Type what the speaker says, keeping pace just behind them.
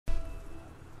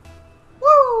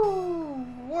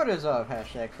What is up,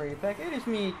 hashtag FURRYPACK? It is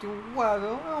me,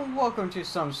 Dwago, and welcome to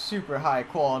some super high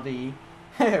quality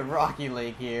Rocket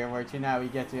League here, where now we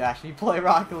get to actually play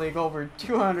Rocket League over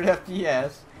 200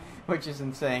 FPS, which is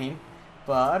insane.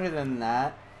 But other than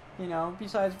that, you know,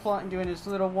 besides doing this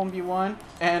little 1v1,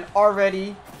 and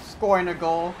already scoring a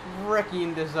goal,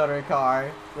 wrecking this other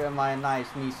car with my nice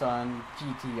Nissan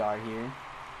GTR here.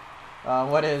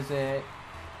 What is it?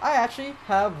 I actually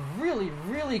have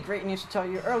really great news to tell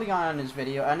you early on in this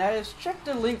video, and that is check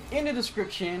the link in the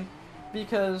description,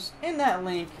 because in that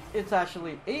link it's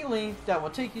actually a link that will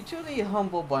take you to the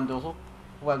Humble Bundle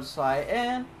website,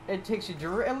 and it takes you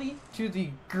directly to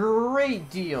the great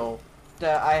deal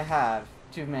that I have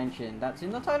to mention that's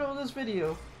in the title of this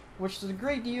video, which is a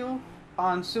great deal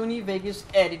on Sony Vegas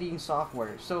editing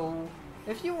software. So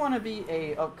if you want to be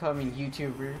a upcoming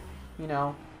YouTuber, you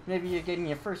know, maybe you're getting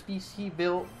your first PC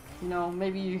built, you know,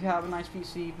 maybe you have a nice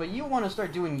PC, but you want to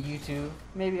start doing YouTube,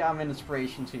 maybe I'm an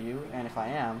inspiration to you, and if I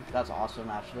am, that's awesome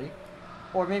actually.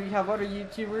 Or maybe you have other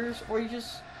YouTubers, or you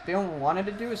just wanted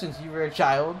to do it since you were a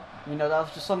child, you know, that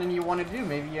was just something you wanted to do.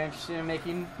 Maybe you're interested in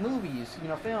making movies, you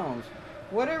know, films,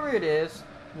 whatever it is,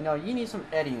 you know, you need some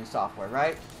editing software,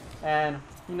 right? And,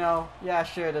 you know, yeah,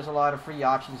 sure, there's a lot of free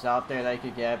options out there that you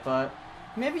could get, but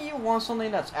maybe you want something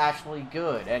that's actually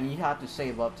good, and you have to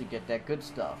save up to get that good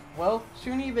stuff. Well,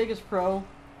 Sony Vegas Pro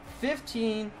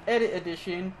 15 Edit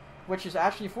Edition, which is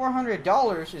actually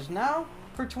 $400, is now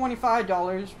for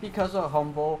 $25 because of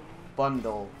Humble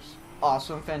Bundles.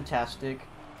 Awesome, fantastic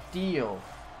deal.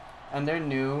 And their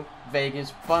new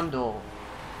Vegas Bundle.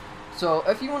 So,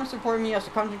 if you want to support me as a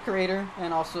content creator,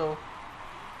 and also,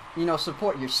 you know,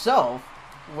 support yourself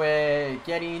with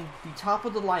getting the top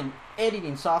of the line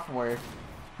editing software,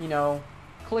 you know,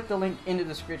 click the link in the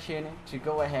description to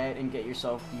go ahead and get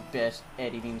yourself the best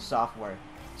editing software.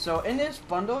 So in this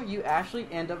bundle, you actually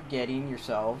end up getting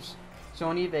yourselves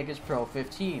Sony Vegas Pro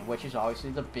 15, which is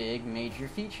obviously the big major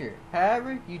feature.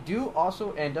 However, you do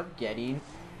also end up getting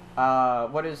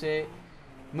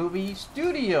Movie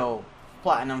Studio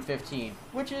Platinum 15,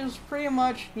 which is pretty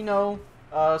much, you know,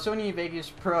 Sony Vegas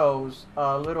Pro's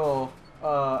little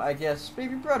I guess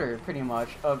baby brother, pretty much,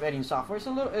 of editing software.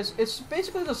 It's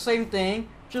basically the same thing,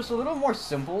 just a little more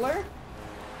simpler,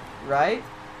 right?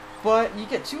 But you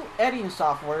get two editing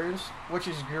softwares, which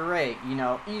is great. You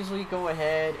know, easily go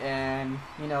ahead and,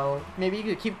 you know, maybe you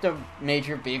could keep the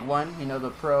major big one, you know,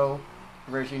 the Pro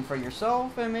version for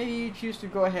yourself, and maybe you choose to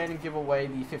go ahead and give away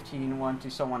the 15 one to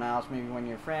someone else, maybe one of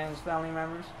your friends, family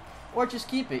members, or just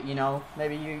keep it. You know,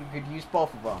 maybe you could use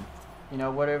both of them. You know,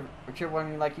 whichever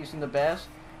one you like using the best.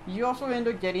 You also end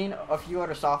up getting a few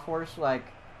other softwares like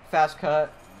Fast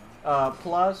Cut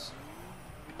Plus,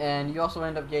 and you also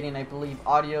end up getting, I believe,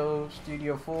 Audio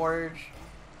Studio Forge,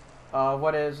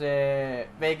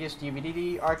 Vegas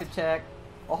DVD Architect,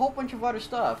 a whole bunch of other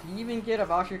stuff. You even get a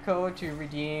voucher code to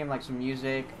redeem like some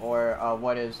music, or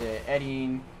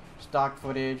editing stock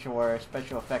footage or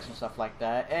special effects and stuff like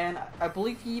that. And I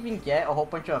believe you even get a whole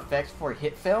bunch of effects for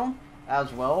hit film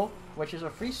as well, which is a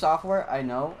free software, I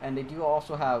know, and they do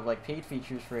also have like paid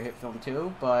features for HitFilm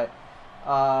too. But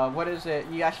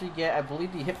you actually get, I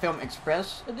believe, the HitFilm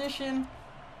Express edition.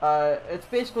 It's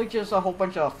basically just a whole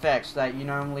bunch of effects that you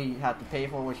normally have to pay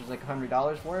for, which is like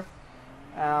 $100 worth,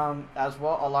 as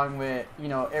well, along with, you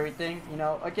know, everything. You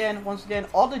know, once again,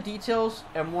 all the details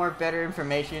and more better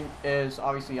information is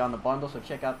obviously on the bundle, so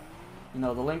check out, you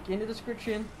know, the link in the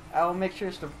description. I will make sure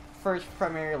it's the first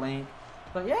primary link.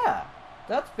 But yeah,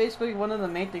 that's basically one of the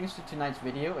main things to tonight's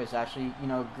video, is actually, you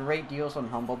know, great deals on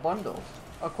Humble Bundles.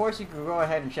 Of course, you can go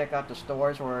ahead and check out the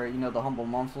stores, or, you know, the Humble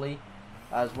Monthly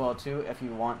as well too, if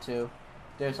you want to.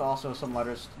 There's also some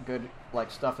other good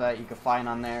like stuff that you can find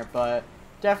on there, but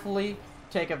definitely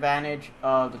take advantage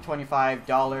of the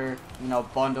 $25, you know,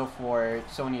 bundle for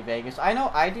Sony Vegas. I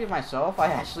know I did myself. I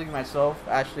actually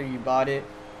bought it,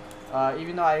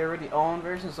 even though I already own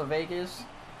versions of Vegas.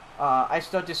 I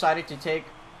still decided to take,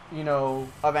 you know,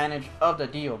 advantage of the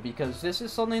deal, because this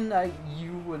is something that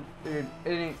you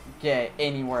didn't get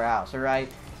anywhere else. Alright,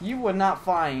 you would not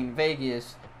find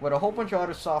Vegas with a whole bunch of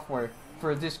other software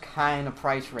for this kind of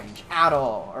price range at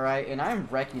all. Alright, and I'm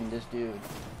wrecking this dude.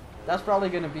 That's probably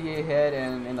gonna be ahead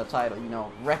in the title, you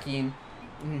know, wrecking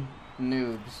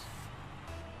noobs,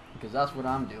 because that's what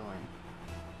I'm doing.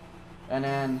 And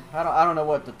then I don't know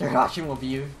what the third option will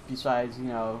be besides, you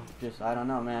know, just I don't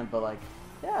know, man. But like,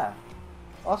 yeah.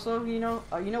 Also, you know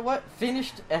what?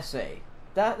 Finished essay.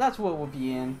 That's what will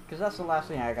be in, because that's the last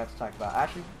thing I got to talk about.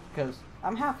 Actually, because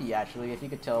I'm happy, actually, if you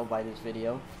could tell by this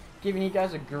video, giving you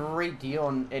guys a great deal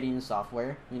on editing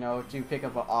software. You know, to pick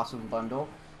up an awesome bundle.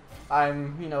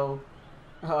 I'm, you know,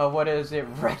 what is it,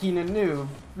 wrecking a noob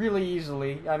really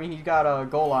easily. I mean, he got a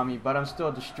goal on me, but I'm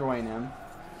still destroying him.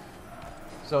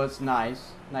 So it's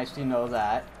nice. Nice to know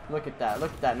that. Look at that.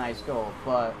 Look at that nice goal.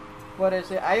 But what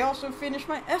is it? I also finished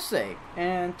my essay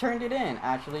and turned it in,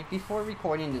 actually, before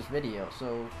recording this video.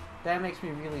 So that makes me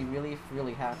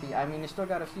really happy. I mean, I still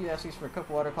got a few essays for a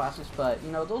couple other classes, but,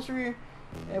 you know, those are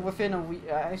within a week.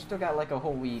 I still got like a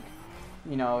whole week,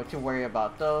 you know, to worry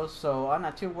about those. So I'm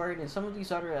not too worried. And some of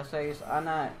these other essays, I'm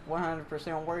not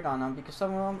 100% worried on them, because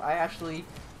some of them I actually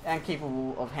am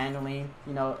capable of handling.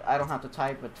 You know, I don't have to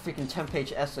type a freaking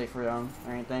 10-page essay for them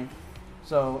or anything.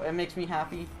 So it makes me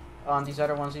happy. On these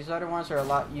other ones are a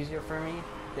lot easier for me.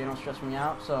 They don't stress me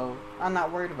out, so I'm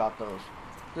not worried about those.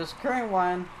 This current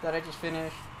one that I just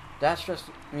finished, that stressed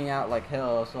me out like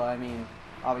hell. So I mean,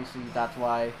 obviously that's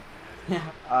why.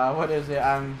 What is it?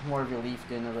 I'm more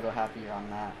relieved and a little happier on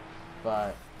that.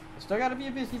 But I still gotta be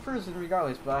a busy person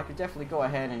regardless. But I could definitely go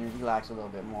ahead and relax a little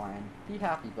bit more and be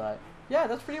happy. But yeah,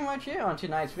 that's pretty much it on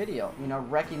tonight's video. You know,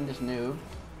 wrecking this noob,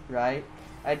 right?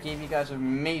 I gave you guys an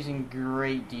amazing,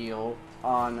 great deal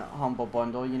on Humble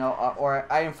Bundle, you know, or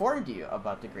I informed you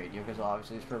about the great deal, because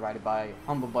obviously it's provided by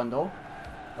Humble Bundle.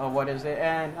 What is it?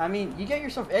 And I mean, you get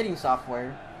yourself editing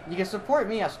software. You can support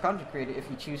me as a content creator if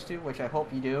you choose to, which I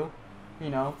hope you do. You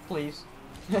know, please.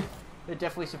 It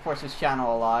definitely supports this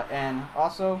channel a lot, and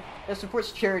also it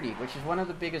supports charity, which is one of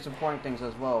the biggest important things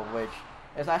as well, which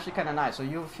is actually kind of nice. So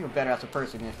you'll feel better as a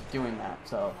person if you're doing that.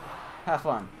 So have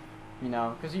fun, you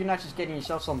know, because you're not just getting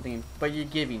yourself something, but you're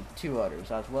giving to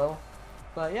others as well.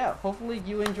 But yeah, hopefully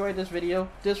you enjoyed this video.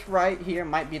 This right here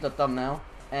might be the thumbnail.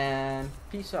 And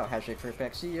peace out,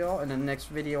 #FURRYPACK. See y'all in the next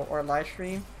video or live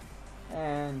stream.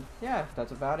 And yeah,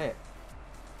 that's about it.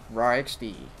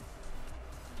 Rekting.